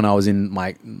 That was when I was in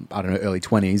my, I don't know, early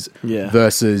 20s. Yeah.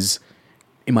 Versus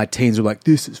in my teens, were like,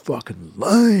 this is fucking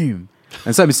lame.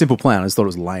 And same as Simple Plan, I just thought it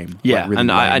was lame. Yeah, Like, really lame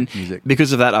and music.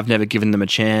 because of that, I've never given them a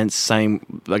chance.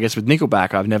 Same, I guess, with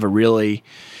Nickelback, I've never really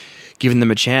given them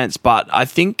a chance. But I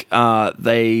think so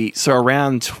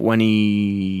around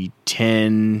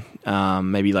 2010,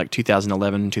 maybe like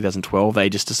 2011, 2012, they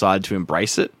just decided to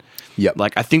embrace it. Yep.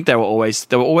 Like I think they were always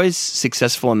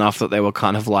successful enough that they were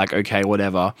kind of like, okay,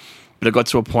 whatever. But it got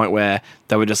to a point where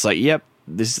they were just like, yep.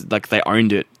 This is like they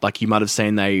owned it. Like you might have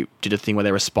seen, they did a thing where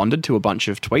they responded to a bunch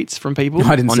of tweets from people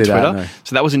I didn't on see Twitter. that, no.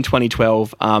 So that was in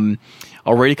 2012. I'll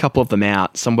read a couple of them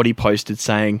out. Somebody posted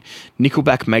saying,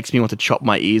 "Nickelback makes me want to chop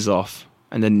my ears off,"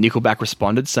 and then Nickelback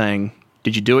responded saying,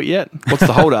 "Did you do it yet? What's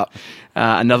the hold up?"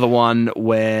 Another one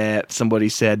where somebody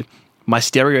said, "My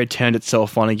stereo turned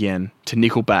itself on again," to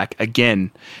Nickelback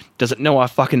again. "Does it know I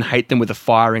fucking hate them with a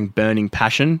firing, burning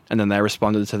passion?" And then they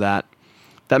responded to that,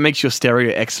 "That makes your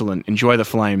stereo excellent. Enjoy the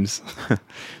flames."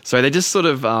 So they just sort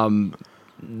of,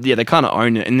 they kind of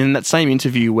own it. And then that same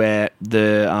interview where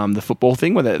the football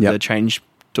thing, where they changed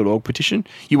change.org petition.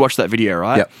 You watched that video,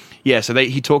 right? Yep. Yeah, so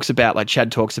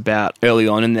Chad talks about early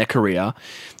on in their career,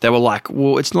 they were like,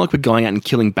 well, it's not like we're going out and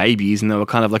killing babies, and they were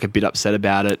kind of like a bit upset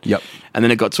about it. Yep. And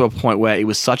then it got to a point where it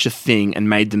was such a thing and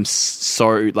made them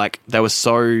so, like, they were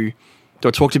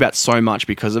talked about so much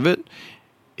because of it.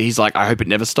 He's like, I hope it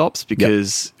never stops,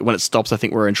 because when it stops, I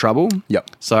think we're in trouble.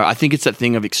 Yep. So I think it's that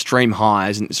thing of extreme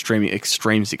highs and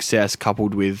extreme success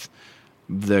coupled with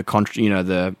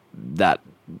that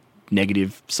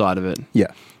negative side of it. Yeah.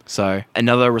 So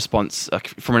another response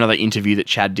from another interview that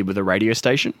Chad did with a radio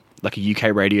station, like a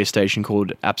UK radio station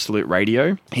called Absolute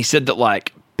Radio. He said that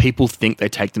like people think they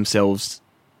take themselves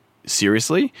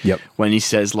seriously. Yep. When he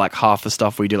says like half the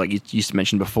stuff we do, like you used to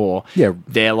mention before, Yeah.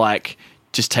 they're like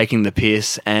just taking the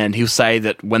piss. And he'll say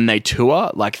that when they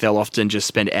tour, like they'll often just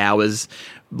spend hours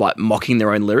like mocking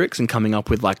their own lyrics and coming up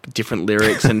with like different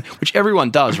lyrics, and which everyone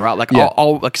does, right? Like Yeah.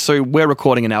 I'll like, so we're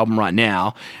recording an album right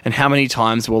now, and how many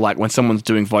times will like when someone's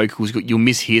doing vocals, you'll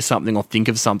mishear something or think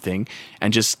of something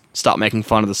and just start making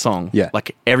fun of the song. Yeah.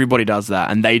 Like everybody does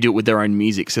that, and they do it with their own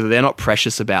music, so they're not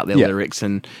precious about their Yeah. lyrics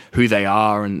and who they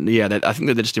are, and I think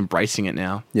that they're just embracing it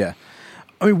now. Yeah.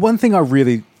 I mean, one thing I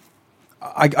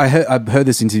heard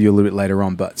this interview a little bit later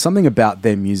on, but something about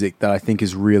their music that I think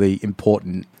is really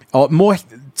important, more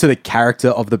to the character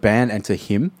of the band and to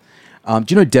him. Do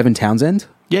you know Devin Townsend?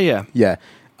 Yeah. Yeah.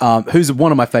 Who's one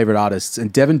of my favorite artists.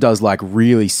 And Devin does like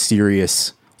really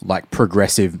serious, like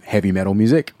progressive heavy metal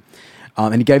music.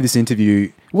 And he gave this interview.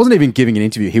 He wasn't even giving an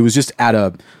interview. He was just at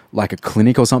a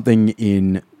clinic or something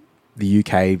in the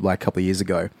UK like a couple of years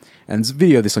ago. And there's a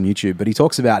video of this on YouTube, but he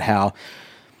talks about how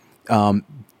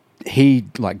he,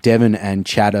 like Devin and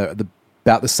Chad, are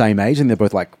about the same age, and they're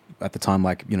both like at the time,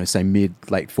 like, you know, say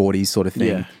late 40s sort of thing.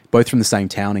 Yeah. Both from the same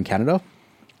town in Canada.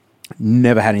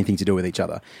 Never had anything to do with each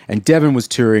other. And Devin was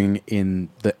touring in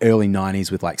the early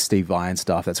 90s with like Steve Vai and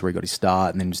stuff. That's where he got his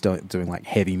start, and then just doing like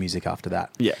heavy music after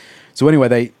that. Yeah. So anyway,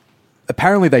 they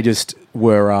just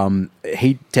were.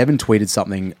 Devin tweeted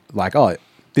something like, "Oh,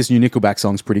 this new Nickelback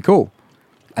song's pretty cool,"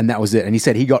 and that was it. And he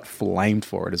said he got flamed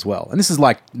for it as well. And this is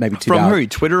like maybe From who?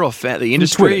 Twitter or the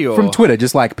industry? From Twitter,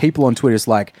 just like people on Twitter, just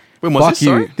like, when was fuck this, you.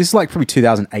 sorry? This is like probably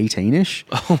 2018-ish.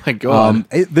 Oh my god!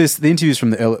 The interviews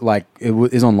from the early,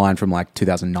 is online from like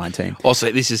 2019.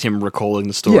 Also, this is him recalling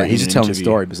the story. Yeah, he's just telling the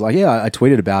story. But it's like, yeah, I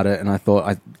tweeted about it, and I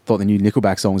thought the new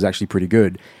Nickelback song was actually pretty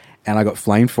good, and I got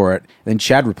flamed for it. And then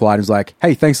Chad replied and was like,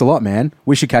 "Hey, thanks a lot, man.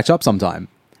 We should catch up sometime."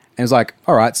 And it's like,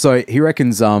 all right. So he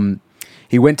reckons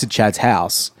he went to Chad's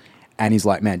house, and he's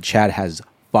like, man, Chad has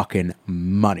fucking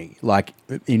money, like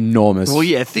enormous. Well,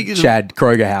 yeah, think of Chad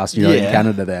Kroger house, in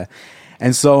Canada there.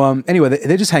 And so anyway,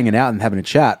 they're just hanging out and having a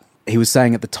chat. He was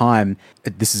saying at the time,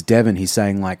 this is Devin, he's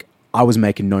saying like, I was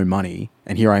making no money,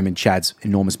 and here I am in Chad's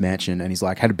enormous mansion, and he's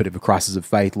like, had a bit of a crisis of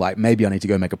faith, like maybe I need to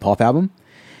go make a pop album.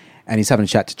 And he's having a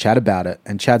chat to Chad about it,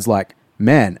 and Chad's like,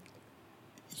 man,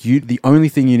 the only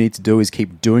thing you need to do is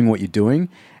keep doing what you're doing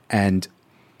and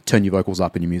turn your vocals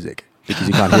up in your music, because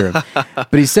you can't hear him.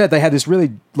 But he said they had this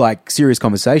really like serious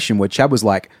conversation where Chad was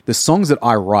like, the songs that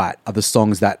I write are the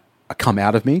songs that come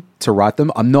out of me to write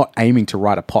them. I'm not aiming to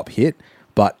write a pop hit,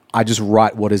 but I just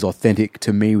write what is authentic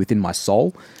to me within my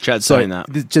soul. Chad's saying that.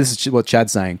 This is what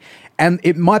Chad's saying. And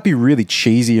it might be really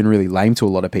cheesy and really lame to a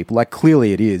lot of people. Like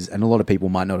clearly it is, and a lot of people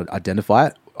might not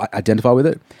identify with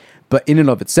it. But in and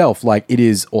of itself, like it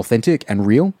is authentic and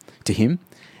real to him.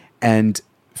 And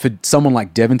for someone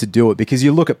like Devin to do it, because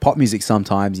you look at pop music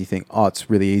sometimes, you think, oh, it's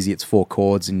really easy. It's 4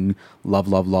 chords and love,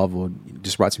 love, love, or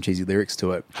just write some cheesy lyrics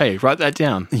to it. Hey, write that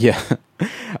down. Yeah.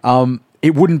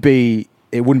 It wouldn't be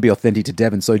authentic to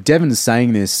Devin. So Devin is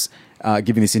saying this,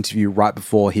 giving this interview right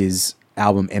before his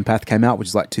album Empath came out, which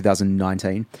is like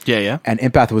 2019. Yeah. And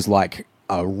Empath was like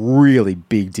a really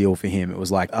big deal for him. It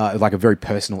was like a very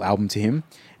personal album to him,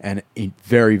 and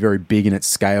very, very big in its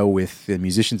scale, with the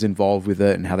musicians involved with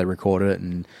it and how they recorded it,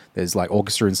 and there's like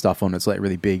orchestra and stuff on it. It's like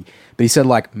really big. But he said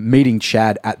like meeting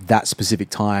Chad at that specific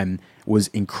time was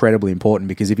incredibly important,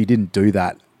 because if he didn't do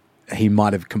that, he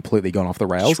might have completely gone off the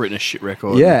rails. Just written a shit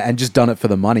record. Yeah, and just done it for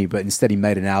the money. But instead he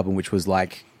made an album which was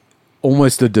like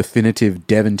almost a definitive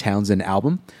Devin Townsend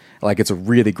album. Like it's a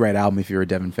really great album if you're a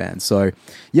Devin fan. So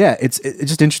yeah, it's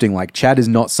just interesting. Like Chad is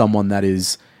not someone that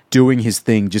is doing his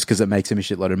thing just because it makes him a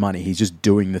shitload of money. He's just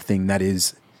doing the thing that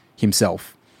is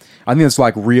himself. I think that's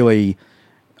like really,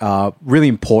 really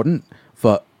important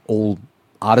for all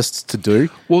artists to do.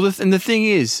 Well, the thing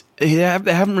is, they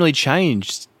haven't really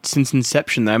changed since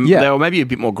inception. They were maybe a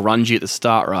bit more grungy at the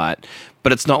start, right?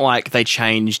 But it's not like they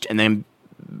changed and then,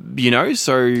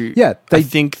 so yeah, I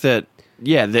think that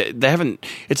yeah, they haven't.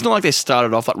 It's not like they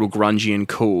started off like real grungy and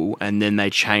cool, and then they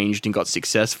changed and got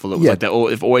successful. It was like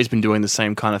they've always been doing the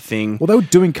same kind of thing. Well, they were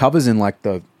doing covers in like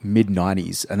the mid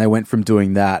 '90s, and they went from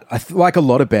doing that. Like a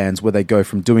lot of bands, where they go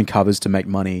from doing covers to make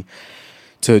money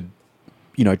to,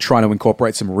 you know, trying to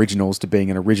incorporate some originals to being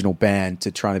an original band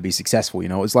to trying to be successful. You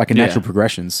know, it's like a natural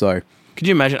progression. So, could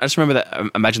you imagine? I just remember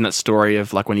that. Imagine that story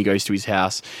of like when he goes to his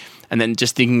house, and then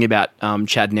just thinking about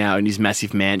Chad now in his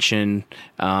massive mansion,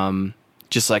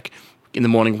 just like in the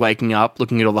morning waking up,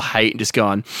 looking at all the hate, and just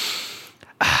going,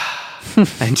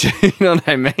 and you know what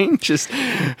I mean? Just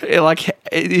like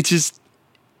it's just.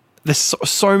 There's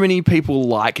so many people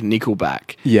like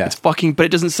Nickelback. Yeah. It's fucking, but it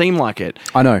doesn't seem like it.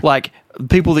 I know. Like,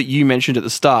 people that you mentioned at the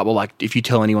start were like, if you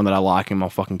tell anyone that I like him, I'll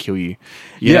fucking kill you.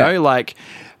 You know? Like,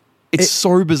 it's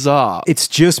so bizarre. It's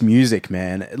just music,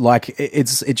 man. Like,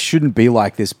 it shouldn't be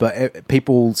like this, but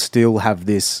people still have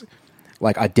this,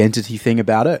 like, identity thing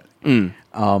about it,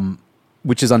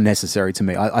 which is unnecessary to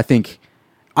me. I think,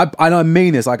 I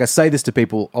mean this, like, I say this to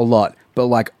people a lot, but,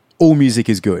 like, all music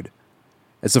is good.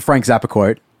 It's a Frank Zappa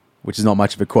quote, which is not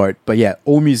much of a quote, but yeah,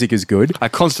 all music is good. I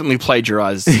constantly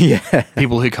plagiarize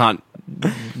people who can't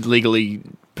legally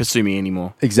pursue me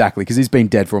anymore. Exactly, because he's been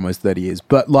dead for almost 30 years.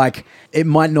 But like, it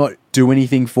might not do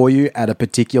anything for you at a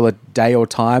particular day or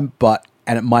time,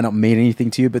 and it might not mean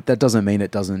anything to you, but that doesn't mean it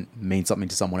doesn't mean something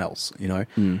to someone else, you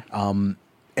know?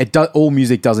 All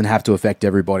music doesn't have to affect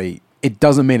everybody. It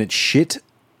doesn't mean it's shit.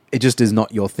 It just is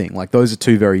not your thing. Like, those are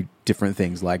two very different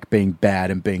things, like being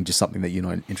bad and being just something that you're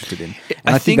not interested in.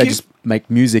 And I think they just make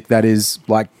music that is,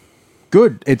 like,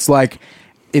 good. It's like,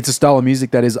 it's a style of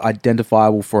music that is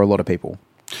identifiable for a lot of people.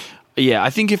 Yeah, I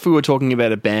think if we were talking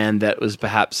about a band that was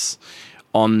perhaps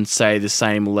on, say, the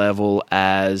same level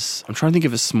as... I'm trying to think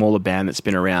of a smaller band that's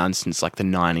been around since, like, the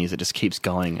 90s that just keeps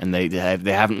going, and they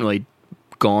haven't really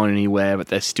gone anywhere, but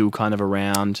they're still kind of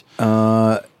around.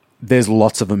 There's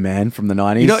lots of them, man, from the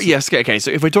 90s. You know, yes, okay. So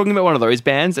if we're talking about one of those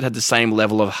bands that had the same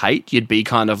level of hate, you'd be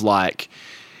kind of like,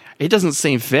 it doesn't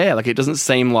seem fair. Like, it doesn't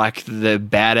seem like the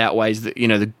bad outweighs the, you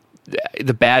know,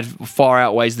 the bad far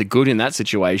outweighs the good in that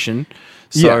situation.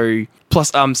 So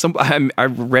plus, I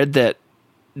read that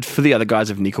for the other guys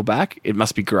of Nickelback, it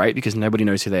must be great because nobody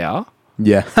knows who they are.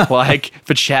 Yeah. Like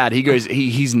for Chad,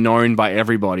 he's known by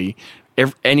everybody.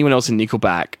 Anyone else in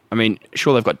Nickelback, I mean,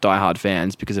 sure, they've got diehard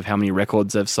fans because of how many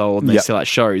records they've sold and they sell out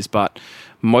shows, but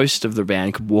most of the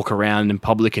band could walk around in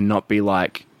public and not be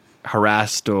like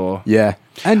harassed or... Yeah.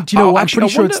 And you know what? I'm pretty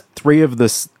sure it's three of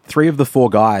the four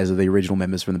guys are the original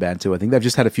members from the band too. I think they've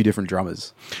just had a few different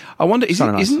drummers. I wonder,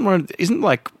 isn't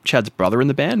like Chad's brother in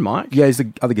the band, Mike? Yeah, he's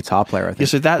the other guitar player, I think. Yeah,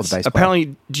 so that's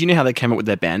apparently... Do you know how they came up with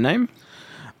their band name?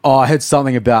 Oh, I heard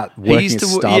something about working at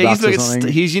Starbucks or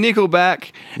something. He's your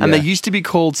Nickelback, and they used to be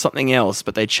called something else,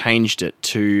 but they changed it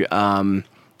to...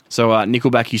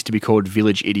 Nickelback used to be called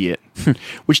Village Idiot,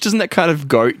 which doesn't that kind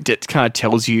of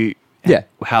tells you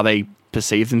how they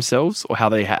perceive themselves or how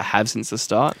they have since the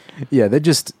start? Yeah, they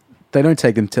don't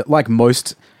take them to... Like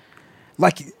most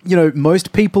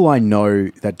people I know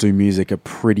that do music are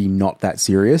pretty not that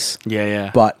serious. Yeah.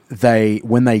 But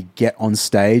when they get on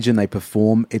stage and they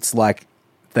perform, it's like...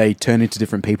 they turn into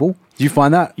different people. Do you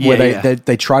find that? Yeah, where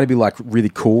they try to be like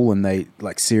really cool and they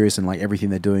like serious and like everything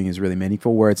they're doing is really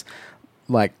meaningful. Where it's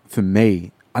like, for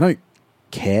me, I don't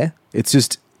care. It's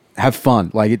just have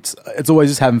fun. Like it's always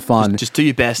just having fun. Just do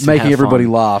your best. Making everybody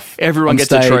laugh. Everyone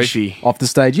gets a trophy. Off the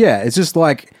stage. Yeah. It's just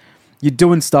like you're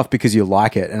doing stuff because you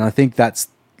like it. And I think that's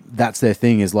their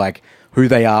thing is like who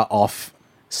they are off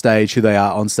stage, who they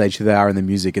are on stage, who they are in the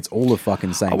music. It's all the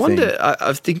fucking same thing. I wonder, I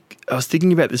was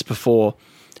thinking about this before,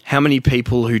 how many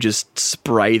people who just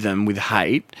spray them with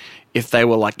hate, if they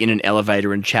were like in an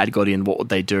elevator and Chad got in, what would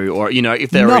they do? Or, you know,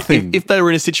 if they were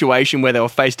in a situation where they were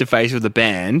face to face with the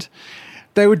band,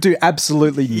 they would do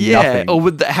absolutely nothing.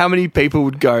 Or how many people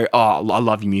would go, "Oh, I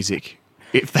love your music,"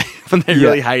 when they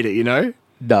really hate it, you know?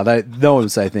 No, no one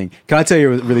would say a thing. Can I tell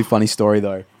you a really funny story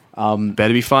though?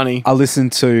 Better be funny. I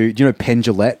listened to, do you know Penn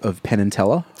Jillette of Penn and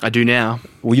Teller? I do now.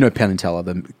 Well, you know Penn and Teller,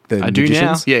 the I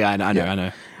magicians? do now. Yeah, I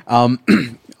know.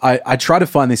 I tried to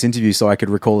find this interview so I could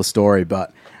recall a story,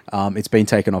 but it's been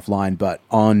taken offline. But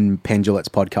on Penn Jillette's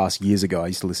podcast years ago, I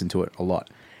used to listen to it a lot.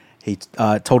 He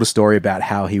told a story about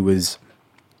how he was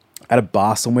at a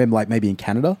bar somewhere, like maybe in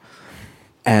Canada,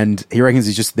 and he reckons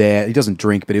he's just there. He doesn't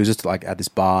drink, but he was just like at this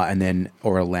bar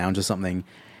or a lounge or something.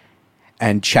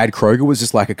 And Chad Kroeger was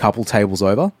just like a couple tables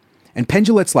over. And Penn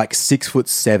Jillette's like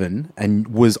 6'7" and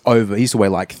was over. He used to weigh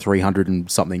like 300 and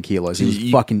something kilos.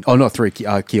 He was not 3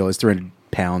 kilos, 300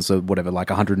 pounds or whatever, like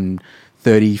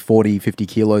 130, 40, 50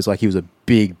 kilos. Like he was a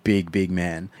big, big, big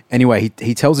man. Anyway,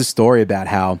 he tells a story about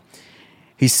how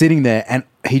he's sitting there and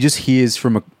he just hears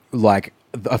from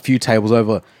a few tables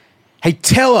over, "Hey,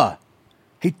 tell her!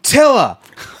 Hey, tell her!"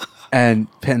 And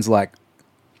Penn's like,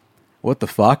 "What the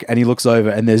fuck?" And he looks over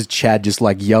and there's Chad just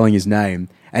like yelling his name.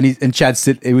 And Chad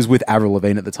it was with Avril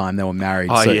Lavigne at the time. They were married.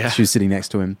 Oh, so yeah. she was sitting next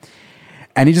to him.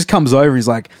 And he just comes over. He's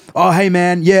like, "Oh, hey,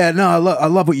 man. Yeah, no, I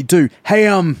love what you do. Hey,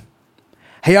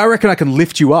 I reckon I can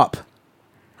lift you up."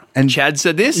 And Chad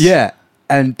said this? yeah.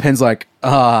 And Penn's like,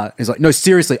 he's like, "No,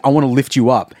 seriously, I want to lift you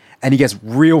up." And he gets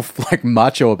real like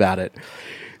macho about it.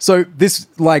 So this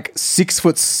like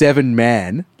 6'7"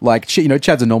 man, like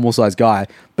Chad's a normal sized guy,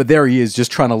 but there he is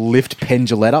just trying to lift Penn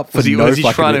Jillette up for Was he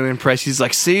fucking trying to impress? He's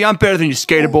like, "See, I'm better than you,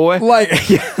 skater boy." Like,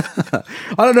 yeah.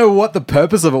 I don't know what the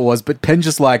purpose of it was, but Penn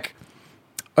just like,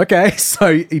 okay,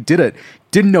 so he did it.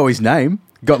 Didn't know his name.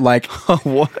 Got like,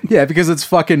 What? yeah, because it's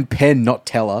fucking Penn, not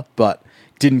Teller, but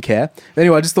didn't care.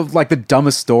 Anyway, I just thought like the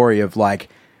dumbest story of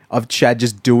Chad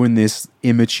just doing this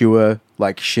immature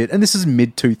like shit. And this is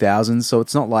mid 2000s, so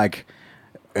it's not like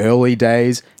early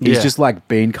days. He's Yeah. just like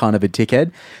being kind of a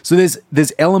dickhead. So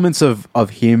there's elements of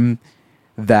him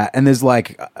that, and there's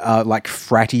like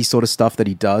fratty sort of stuff that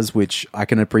he does, which I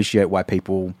can appreciate why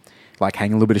people like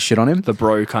hang a little bit of shit on him. The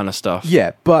bro kind of stuff.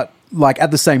 Yeah, but like at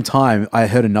the same time, I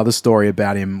heard another story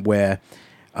about him where,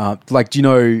 do you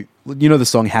know the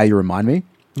song "How You Remind Me"?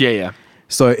 Yeah, yeah.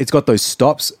 So it's got those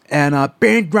stops and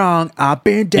been wrong,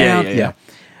 been down. Yeah.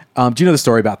 Do you know the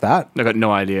story about that? I got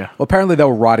no idea. Well, apparently they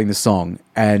were writing the song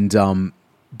and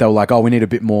they were like, "Oh, we need a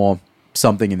bit more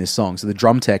something in this song." So the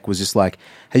drum tech was just like,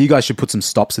 "Hey, you guys should put some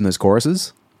stops in those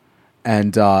choruses,"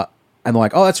 and they're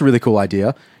like, "Oh, that's a really cool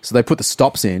idea." So they put the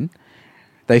stops in.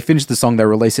 They finished the song, they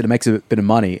released it, it makes a bit of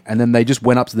money, and then they just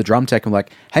went up to the drum tech and were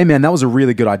like, "Hey man, that was a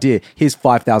really good idea. Here's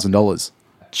 $5,000.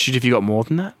 Should have you got more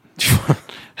than that?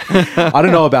 I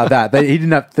don't know about that. They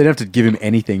didn't have to give him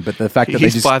anything, but the fact that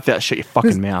Here's they just 5,000. Shut your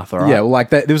fucking mouth, all right? yeah, well, like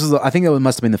that. I think that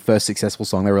must have been the first successful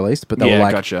song they released, but they Yeah, were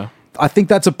like, gotcha. I think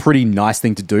that's a pretty nice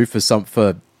thing to do for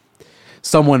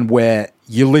someone where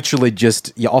you literally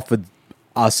you offered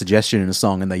a suggestion in a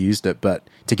song and they used it, but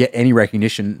to get any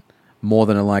recognition more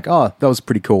than like, "Oh, that was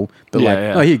pretty cool," but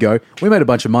Yeah. "Oh, here you go, we made a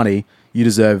bunch of money, you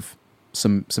deserve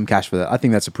some cash for that." I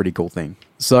think that's a pretty cool thing.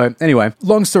 So anyway,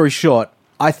 long story short,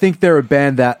 I think they're a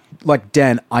band that, like,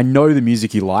 Dan, I know the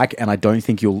music you like and I don't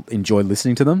think you'll enjoy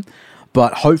listening to them,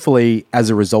 but hopefully as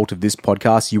a result of this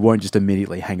podcast you won't just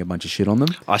immediately hang a bunch of shit on them.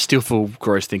 I still feel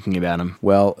gross thinking about him.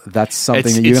 Well, that's something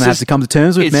It's- that you're it's going to have just- to come to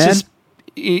terms with, It's man. just,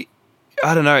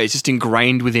 I don't know. It's just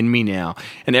ingrained within me now.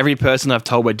 And every person I've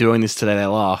told we're doing this today, they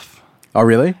laugh. Oh,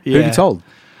 really? Who have Yeah. you told?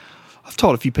 I've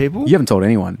told a few people. You haven't told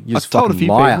anyone. You're I've just told a fucking few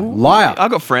liar. people. Liar. I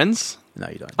got friends. No,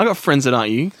 you don't. I got friends that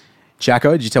aren't you.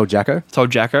 Jacko, did you tell Jacko? Told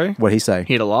Jacko. What'd he say?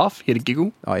 He had a laugh. He had a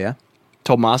giggle. Oh, yeah?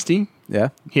 Told Masty. Yeah?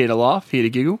 He had a laugh. He had a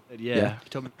giggle. Yeah.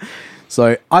 Told me-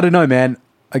 So, I don't know, man.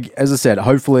 As I said,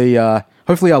 hopefully our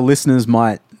listeners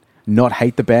might not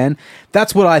hate the band.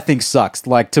 That's what I think sucks.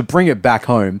 Like, to bring it back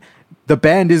home, the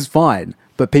band is fine,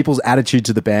 but people's attitude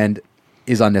to the band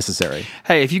is unnecessary.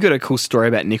 Hey, if you got a cool story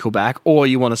about Nickelback or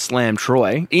you want to slam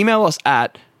Troy, email us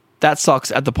at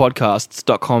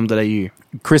thatsucksatthepodcasts.com.au.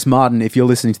 Chris Martin, if you're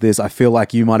listening to this, I feel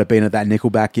like you might have been at that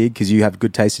Nickelback gig because you have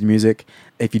good taste in music.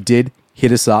 If you did,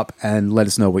 hit us up and let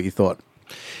us know what you thought.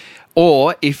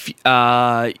 Or if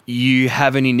you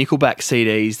have any Nickelback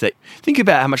CDs that think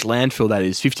about how much landfill that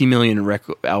is, 50 million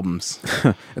record albums.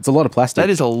 It's a lot of plastic. That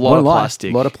is a lot Won't of lie,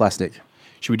 plastic. A lot of plastic.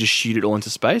 Should we just shoot it all into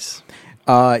space?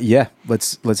 Yeah,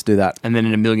 let's do that. And then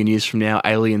in a million years from now,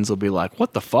 aliens will be like,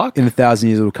 what the fuck? In 1,000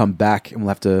 years, it'll come back and we'll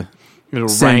have to It'll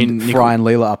send rain Fry and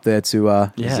Leela up there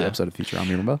to this Yeah. episode of Futurama,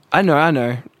 remember? I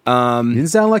know. You didn't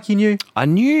sound like you knew. I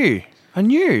knew.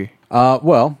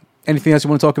 Well, anything else you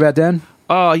want to talk about, Dan?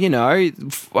 Oh, I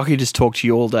could just talk to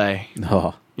you all day.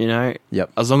 Oh,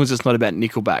 Yep. As long as it's not about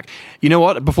Nickelback. You know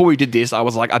what? Before we did this, I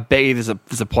was like, I bet you there's a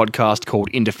podcast called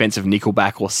In Defense of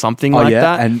Nickelback or something like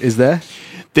that. And is there?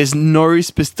 There's no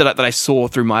that I saw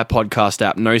through my podcast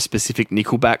app, no specific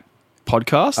Nickelback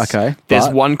podcasts. Okay, There's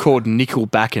but- one called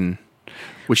Nickelbackin',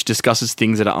 which discusses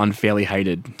things that are unfairly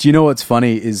hated. Do you know what's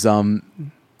funny is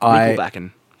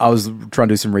Nickelbackin'. I was trying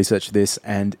to do some research for this,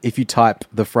 and if you type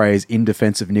the phrase "in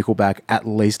defense of Nickelback," at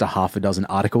least a half a dozen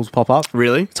articles pop up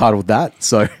Really? titled that.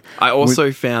 So I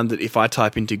also found that if I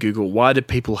type into Google, why do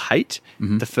people hate?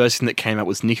 Mm-hmm. The first thing that came up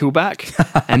was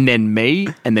Nickelback, and then me,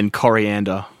 and then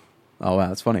Coriander. oh wow,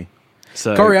 that's funny.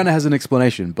 So Coriander has an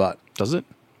explanation, but does it?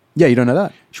 yeah, you don't know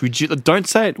that? Should we don't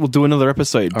say it. We'll do another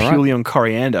episode All right. purely on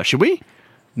Coriander. Should we?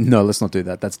 No, let's not do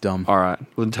that. That's dumb. All right.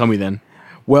 Well, tell me then.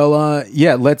 Well,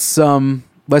 yeah, let's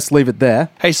let's leave it there.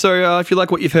 Hey, so if you like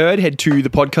what you've heard, head to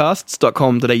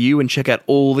thepodcasts.com.au and check out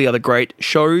all the other great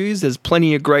shows. There's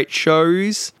plenty of great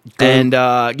shows. And,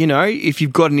 if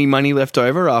you've got any money left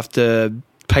over after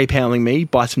PayPaling me,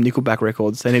 buy some Nickelback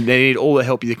records. They need all the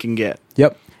help you can get.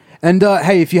 Yep. And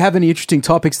hey, if you have any interesting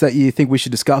topics that you think we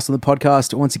should discuss on the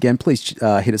podcast, once again, please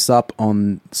hit us up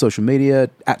on social media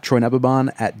at Troy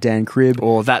Nababan, at Dan Cribb.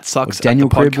 Or that sucks or Daniel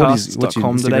at Cribb. What's your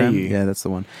Instagram? Yeah, that's the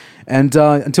one. And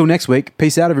until next week,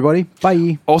 peace out, everybody.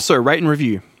 Bye. Also, rate and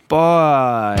review.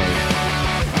 Bye.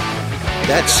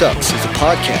 That Sucks is a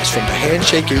podcast from the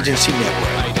Handshake Agency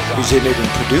Network, presented and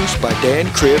produced by Dan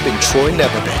Cribb and Troy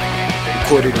Nababan,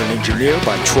 recorded and engineered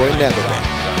by Troy Nababan,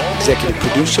 executive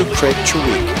producer Craig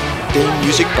Chawik, theme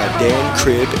music by Dan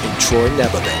Cribb and Troy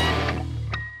Nababan.